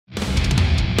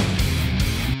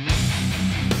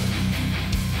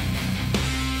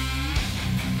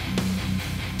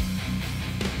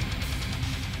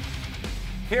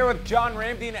Here with John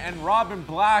Ramdeen and Robin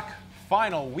Black.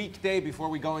 Final weekday before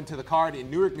we go into the card in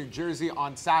Newark, New Jersey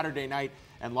on Saturday night,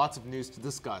 and lots of news to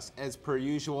discuss. As per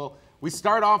usual, we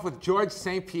start off with George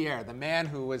St-Pierre, the man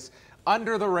who was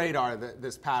under the radar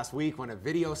this past week when a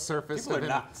video surfaced of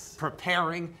him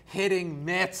preparing, hitting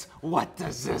mitts. What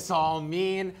does this all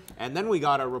mean? And then we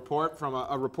got a report from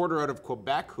a reporter out of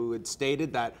Quebec who had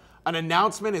stated that an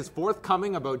announcement is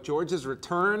forthcoming about George's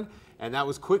return, and that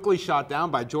was quickly shot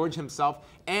down by George himself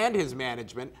and his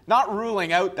management, not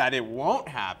ruling out that it won't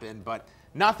happen, but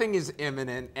nothing is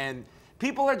imminent, and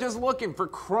people are just looking for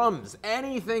crumbs,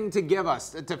 anything to give us,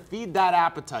 to feed that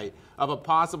appetite of a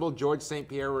possible George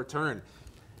St-Pierre return.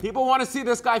 People want to see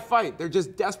this guy fight. They're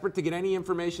just desperate to get any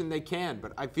information they can,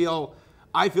 but I feel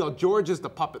George is the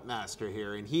puppet master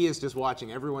here, and he is just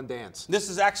watching everyone dance.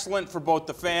 This is excellent for both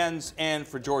the fans and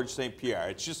for George St-Pierre.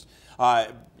 It's just,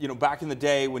 you know, back in the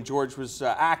day when George was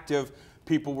active,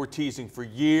 people were teasing for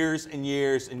years and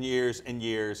years and years and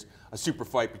years a super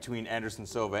fight between Anderson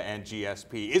Silva and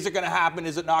GSP. Is it going to happen?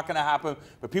 Is it not going to happen?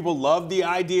 But people love the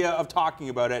idea of talking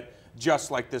about it, just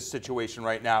like this situation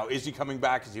right now. Is he coming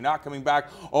back? Is he not coming back?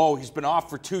 Oh, he's been off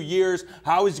for 2 years.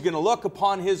 How is he going to look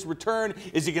upon his return?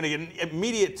 Is he going to get an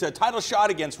immediate title shot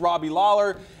against Robbie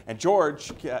Lawler? And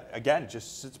George, again,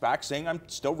 just sits back saying, I'm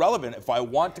still relevant. If I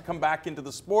want to come back into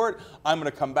the sport, I'm going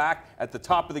to come back at the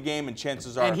top of the game, and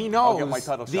chances are I'll get my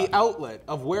title shot. And he knows the outlet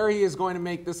of where he is going to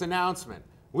make this announcement.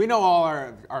 We know all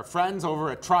our friends over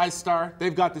at TriStar.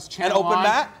 They've got this channel on. An open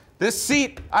mat? This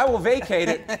seat, I will vacate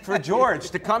it for George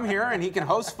to come here, and he can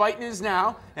host Fight News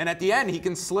Now, and at the end, he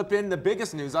can slip in the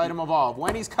biggest news item of all.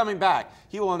 When he's coming back,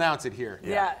 he will announce it here.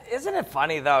 Yeah, isn't it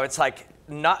funny, though? It's like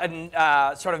not,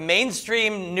 sort of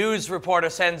mainstream news reporter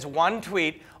sends one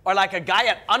tweet, or like a guy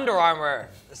at Under Armour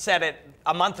said it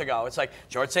a month ago. It's like,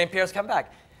 George St-Pierre's come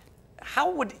back.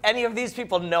 How would any of these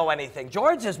people know anything?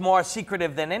 George is more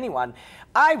secretive than anyone.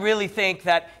 I really think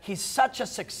that he's such a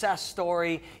success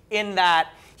story in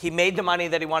that he made the money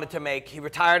that he wanted to make. He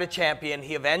retired a champion.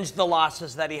 He avenged the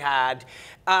losses that he had.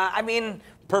 I mean,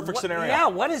 perfect scenario. Yeah,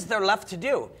 what is there left to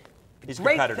do? He's The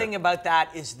great thing about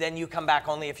that is then you come back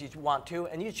only if you want to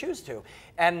and you choose to.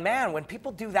 And man, when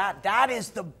people do that, that is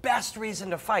the best reason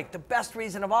to fight, the best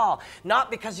reason of all. Not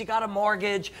because you got a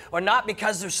mortgage or not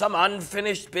because there's some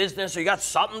unfinished business or you got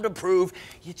something to prove.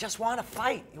 You just want to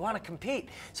fight. You want to compete.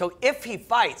 So if he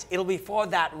fights, it'll be for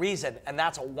that reason, and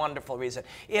that's a wonderful reason.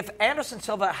 If Anderson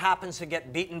Silva happens to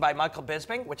get beaten by Michael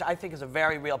Bisping, which I think is a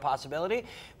very real possibility,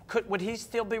 would he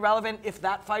still be relevant if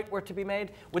that fight were to be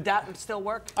made? Would that still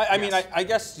work? I mean, I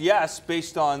guess yes,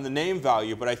 based on the name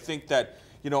value, but I think that,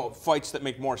 you know, fights that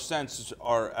make more sense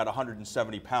are at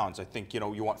 170 pounds. I think, you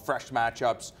know, you want fresh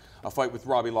matchups. A fight with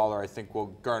Robbie Lawler, I think, will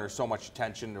garner so much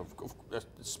attention,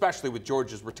 especially with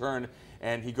George's return,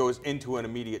 and he goes into an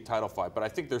immediate title fight. But I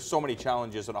think there's so many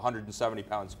challenges at 170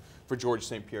 pounds for George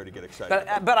St-Pierre to get excited.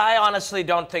 But I honestly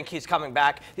don't think he's coming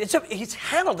back. He's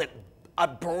handled it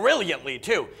brilliantly,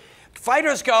 too.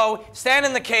 Fighters go, stand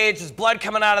in the cage, there's blood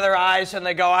coming out of their eyes, and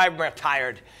they go, I'm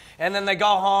retired. And then they go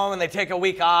home and they take a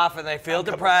week off and they feel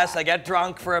depressed, they get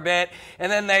drunk for a bit, and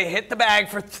then they hit the bag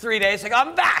for 3 days, they go,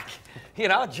 I'm back. You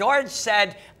know, George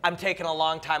said, I'm taking a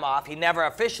long time off. He never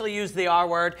officially used the R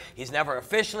word. He's never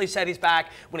officially said he's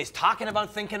back. When he's talking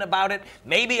about thinking about it,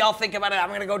 maybe I'll think about it. I'm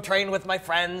going to go train with my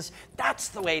friends. That's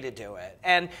the way to do it.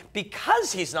 And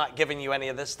because he's not giving you any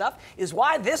of this stuff is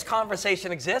why this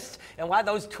conversation exists and why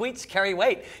those tweets carry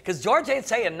weight. Because George ain't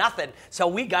saying nothing,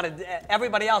 so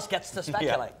everybody else gets to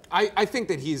speculate. Yeah. I think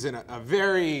that he's in a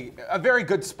very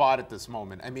good spot at this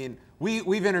moment. I mean,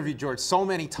 we've interviewed George so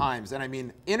many times, and I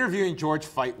mean, interviewing George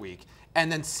Fight Week, and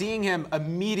then seeing him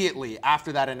immediately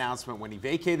after that announcement when he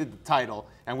vacated the title,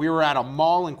 and we were at a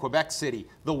mall in Quebec City,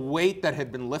 the weight that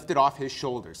had been lifted off his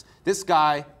shoulders. This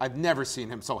guy, I've never seen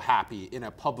him so happy in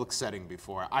a public setting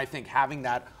before. I think having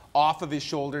that off of his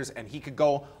shoulders and he could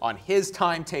go on his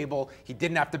timetable, he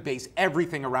didn't have to base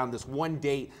everything around this one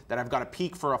date that I've got to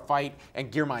peak for a fight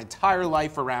and gear my entire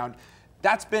life around.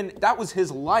 That was his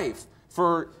life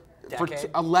for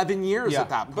 11 years at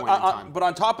that point in time. But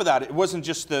on top of that, it wasn't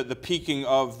just the peaking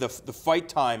of the fight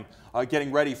time,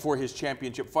 getting ready for his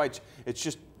championship fights. It's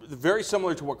just very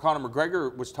similar to what Conor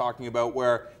McGregor was talking about,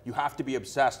 where you have to be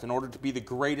obsessed in order to be the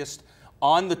greatest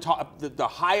on the top, the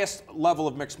highest level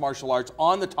of mixed martial arts,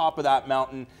 on the top of that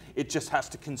mountain. It just has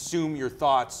to consume your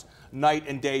thoughts night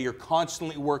and day. You're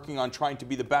constantly working on trying to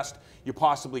be the best you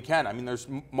possibly can. I mean, there's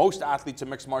most athletes in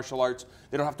mixed martial arts,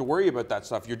 they don't have to worry about that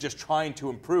stuff. You're just trying to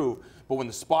improve. But when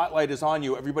the spotlight is on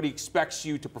you, everybody expects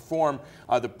you to perform.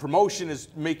 The promotion is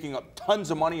making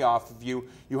tons of money off of you.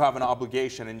 You have an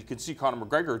obligation. And you can see Conor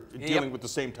McGregor dealing with the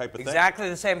same type of thing. Exactly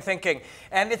the same thinking.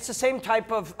 And it's the same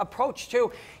type of approach,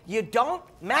 too.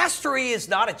 Mastery is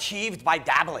not achieved by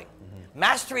dabbling.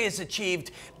 Mastery is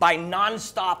achieved by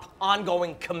nonstop,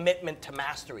 ongoing commitment to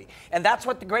mastery. And that's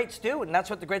what the greats do, and that's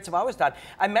what the greats have always done.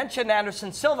 I mentioned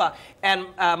Anderson Silva and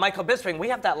Michael Bisping. We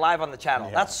have that live on the channel.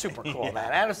 Yeah. That's super cool,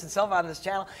 man. Anderson Silva on this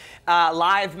channel,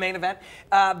 live main event.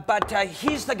 But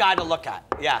he's the guy to look at.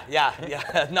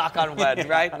 Yeah. Knock on wood,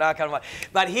 right? Knock on wood.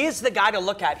 But he's the guy to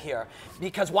look at here.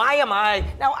 Because why am I...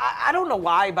 Now, I don't know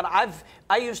why, but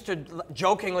I used to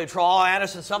jokingly troll,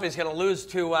 Anderson Silva is going to lose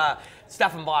to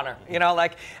Stephan Bonner. You know,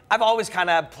 like, I've always kind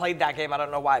of played that game. I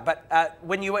don't know why. But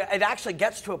when it actually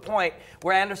gets to a point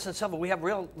where Anderson Silva, we have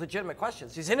real legitimate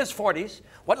questions. He's in his 40s.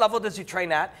 What level does he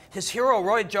train at? His hero,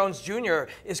 Roy Jones Jr.,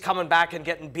 is coming back and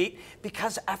getting beat.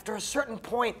 Because after a certain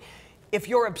point, if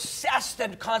you're obsessed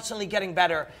and constantly getting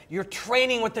better, you're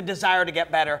training with the desire to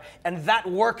get better. And that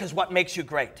work is what makes you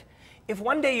great. If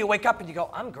one day you wake up and you go,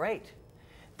 I'm great,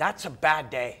 that's a bad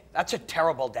day. That's a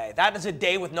terrible day. That is a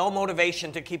day with no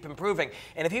motivation to keep improving.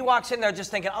 And if he walks in there just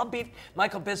thinking, I'll beat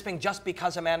Michael Bisping just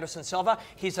because I'm Anderson Silva,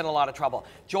 he's in a lot of trouble.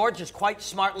 George is quite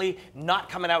smartly not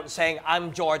coming out and saying,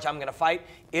 I'm George, I'm going to fight.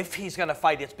 If he's going to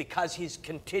fight, it's because he's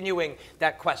continuing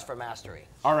that quest for mastery.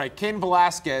 All right, Cain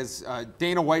Velasquez,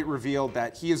 Dana White revealed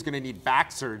that he is going to need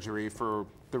back surgery for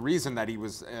the reason that he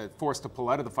was forced to pull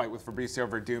out of the fight with Fabricio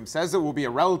Verdum. Says it will be a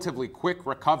relatively quick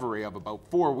recovery of about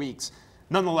 4 weeks.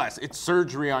 Nonetheless, it's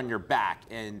surgery on your back,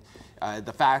 and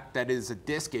the fact that it is a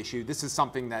disc issue, this is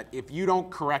something that if you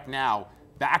don't correct now,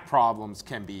 back problems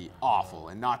can be awful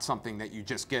and not something that you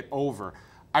just get over.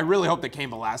 I really hope that Cain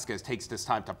Velasquez takes this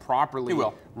time to properly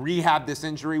rehab this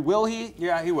injury. Will he?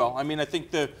 Yeah, he will. I mean, I think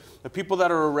the people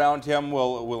that are around him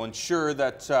will ensure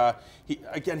that,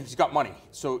 he's got money,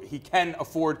 so he can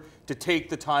afford to take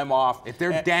the time off. If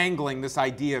they're dangling this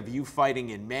idea of you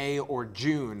fighting in May or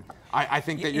June, I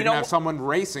think that you're going to have someone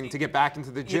racing to get back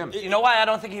into the gym. You know why I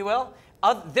don't think he will?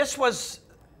 This was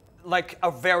like a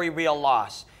very real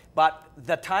loss. But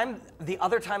the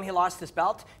other time he lost his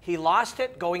belt, he lost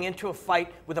it going into a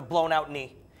fight with a blown out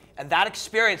knee. And that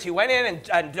experience, he went in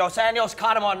and Dos Anjos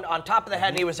caught him on top of the head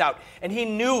and he was out. And he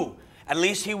knew, at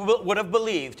least he would have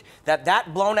believed,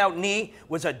 that blown out knee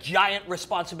was a giant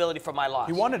responsibility for my loss.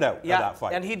 He wanted out of that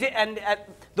fight. And he did. And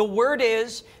the word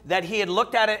is that he had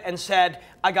looked at it and said,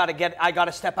 I got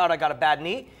to step out, I got a bad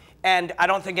knee. And I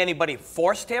don't think anybody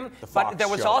forced him. But there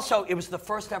was also, it was the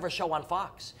first ever show on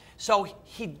Fox. So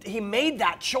he made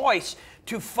that choice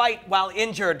to fight while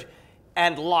injured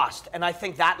and lost. And I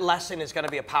think that lesson is going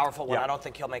to be a powerful one. I don't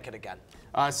think he'll make it again.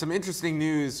 Some interesting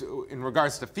news in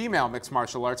regards to female mixed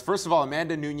martial arts. First of all,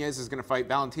 Amanda Nunes is going to fight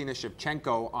Valentina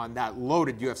Shevchenko on that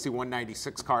loaded UFC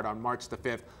 196 card on March the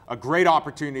 5th. A great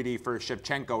opportunity for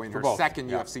Shevchenko in her second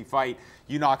UFC fight.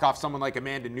 You knock off someone like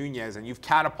Amanda Nunes and you've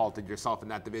catapulted yourself in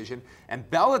that division. And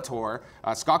Bellator,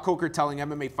 Scott Coker telling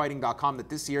MMAfighting.com that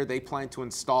this year they plan to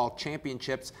install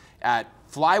championships at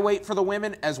flyweight for the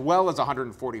women as well as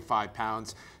 145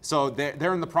 pounds. So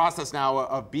they're in the process now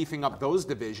of beefing up those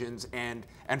divisions and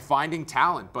finding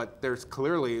talent. But there's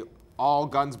clearly all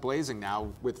guns blazing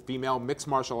now with female mixed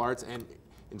martial arts and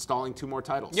installing 2 more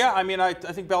titles. Yeah, I mean, I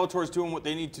think Bellator is doing what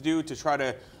they need to do to try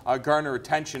to garner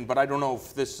attention, but I don't know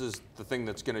if this is the thing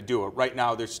that's going to do it. Right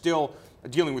now, they're still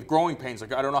dealing with growing pains.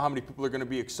 Like, I don't know how many people are going to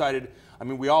be excited. I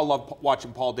mean, we all love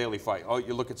watching Paul Daly fight. Oh,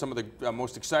 you look at some of the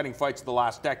most exciting fights of the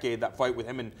last decade, that fight with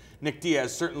him and Nick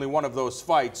Diaz, certainly one of those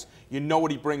fights. You know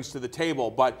what he brings to the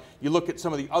table, but you look at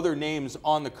some of the other names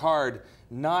on the card,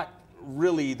 not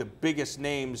really the biggest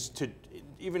names to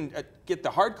even get the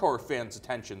hardcore fans'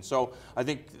 attention. So I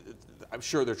think, I'm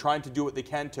sure they're trying to do what they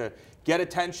can to get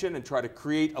attention and try to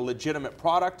create a legitimate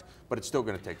product, but it's still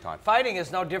going to take time. Fighting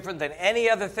is no different than any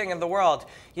other thing in the world.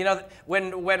 You know,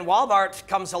 when Walmart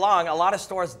comes along, a lot of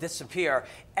stores disappear.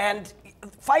 And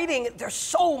fighting, there's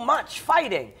so much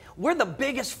fighting. We're the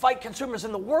biggest fight consumers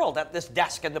in the world at this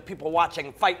desk, and the people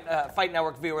watching Fight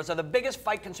Network viewers are the biggest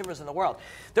fight consumers in the world.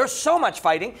 There's so much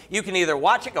fighting. You can either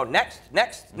watch it, go next,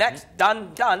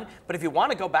 done. But if you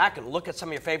want to go back and look at some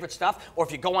of your favorite stuff, or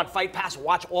if you go on Fight Pass,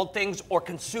 watch old things, or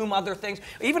consume other things,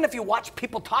 even if you watch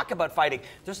people talk about fighting,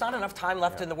 there's not enough time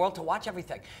left in the world to watch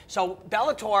everything. So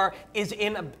Bellator is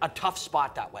in a tough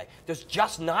spot that way. There's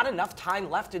just not enough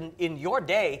time left in your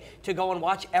day to go and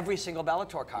watch every single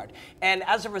Bellator card. And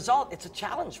as a result, it's a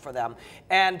challenge for them.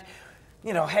 And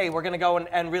you know, hey, we're going to go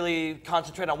and really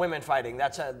concentrate on women fighting.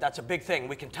 That's a big thing.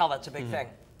 We can tell that's a big thing.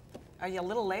 Are you a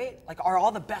little late? Like, are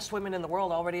all the best women in the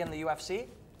world already in the UFC?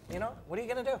 You know, what are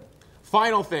you going to do?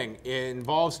 Final thing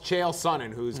involves Chael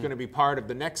Sonnen, who's going to be part of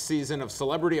the next season of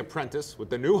Celebrity Apprentice with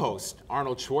the new host,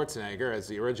 Arnold Schwarzenegger, as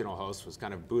the original host was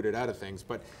kind of booted out of things.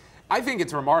 But I think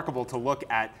it's remarkable to look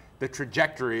at the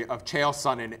trajectory of Chael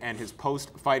Sonnen and his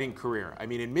post-fighting career. I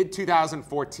mean, in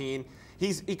mid-2014,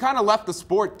 he kind of left the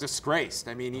sport disgraced.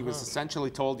 I mean, he was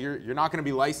essentially told, you're not going to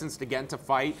be licensed again to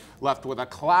fight, left with a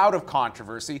cloud of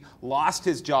controversy, lost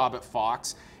his job at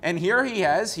Fox. And here he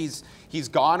has, he's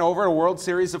gone over a World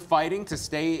Series of Fighting to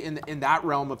stay in that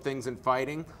realm of things in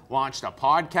fighting, launched a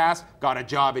podcast, got a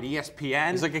job at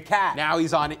ESPN. He's like a cat. Now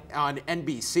he's on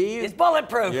NBC. He's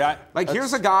bulletproof. Yeah. Like,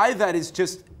 here's a guy that is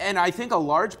just, and I think a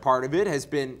large part of it has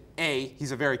been,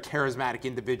 he's a very charismatic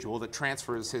individual that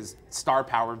transfers his star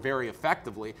power very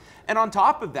effectively. And on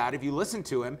top of that, if you listen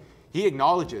to him, he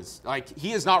acknowledges, like,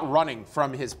 he is not running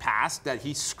from his past, that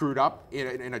he screwed up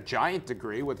in a giant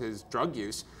degree with his drug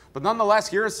use. But nonetheless,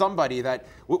 here is somebody that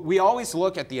we always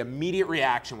look at the immediate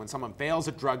reaction when someone fails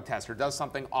a drug test or does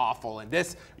something awful, and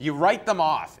this, you write them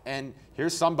off. And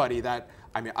here's somebody that,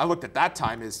 I mean, I looked at that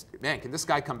time as, man, can this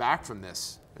guy come back from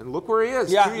this? And look where he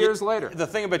is 2 years later. The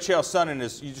thing about Chael Sonnen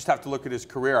is you just have to look at his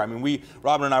career. I mean,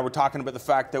 Robin and I were talking about the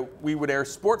fact that we would air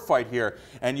Sport Fight here,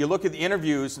 and you look at the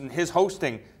interviews and his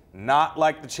hosting, not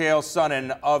like the Chael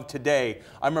Sonnen of today.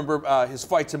 I remember his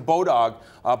fights in Bodog.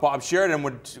 Bob Sheridan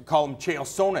would call him Chael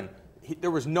Sonnen.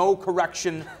 There was no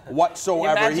correction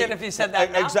whatsoever. Imagine if he said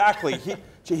that now. Exactly.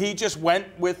 He just went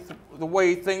with the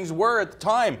way things were at the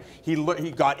time. He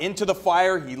got into the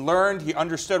fire. He learned. He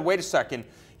understood, wait a second,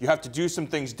 you have to do some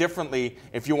things differently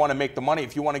if you want to make the money.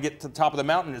 If you want to get to the top of the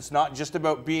mountain, it's not just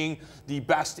about being the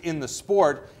best in the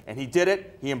sport. And he did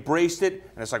it. He embraced it.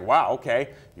 And it's like, wow,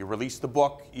 okay. You release the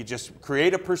book. You just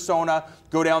create a persona,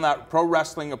 go down that pro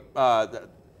wrestling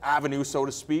avenue, so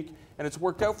to speak. And it's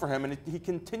worked out for him, and he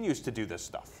continues to do this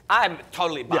stuff. I'm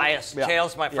totally biased. Yeah.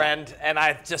 Chael's my friend, and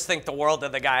I just think the world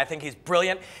of the guy. I think he's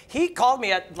brilliant. He called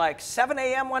me at like 7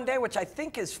 a.m. one day, which I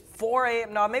think is 4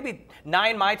 a.m. No, maybe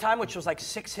 9 my time, which was like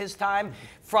 6 his time,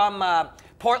 from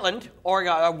Portland,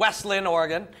 Oregon, West Lynn,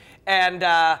 Oregon,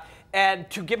 and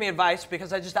to give me advice,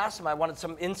 because I just asked him, I wanted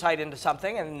some insight into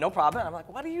something, and no problem. I'm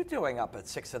like, what are you doing up at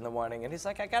 6 in the morning? And he's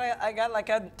like, I got like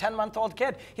a 10-month-old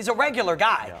kid. He's a regular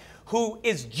guy who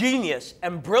is genius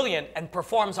and brilliant and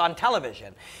performs on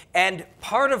television. And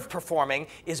part of performing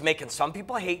is making some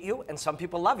people hate you and some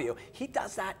people love you. He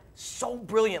does that so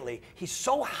brilliantly. He's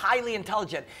so highly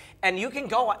intelligent. And you can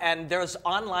go, and there's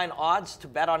online odds to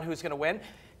bet on who's going to win.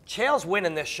 Chael's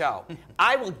winning this show.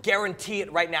 I will guarantee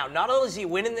it right now. Not only is he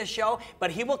winning this show,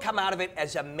 but he will come out of it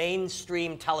as a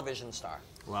mainstream television star.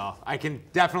 Well, I can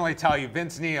definitely tell you,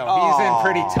 Vince Neil, he's in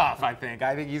pretty tough, I think.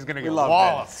 I think he's going to get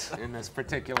walloped in this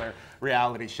particular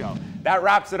reality show. That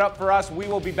wraps it up for us. We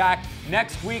will be back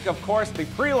next week. Of course, the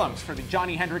prelims for the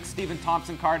Johnny Hendricks, Stephen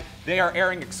Thompson card. They are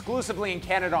airing exclusively in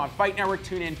Canada on Fight Network.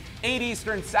 Tune in 8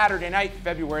 Eastern Saturday night,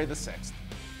 February the 6th.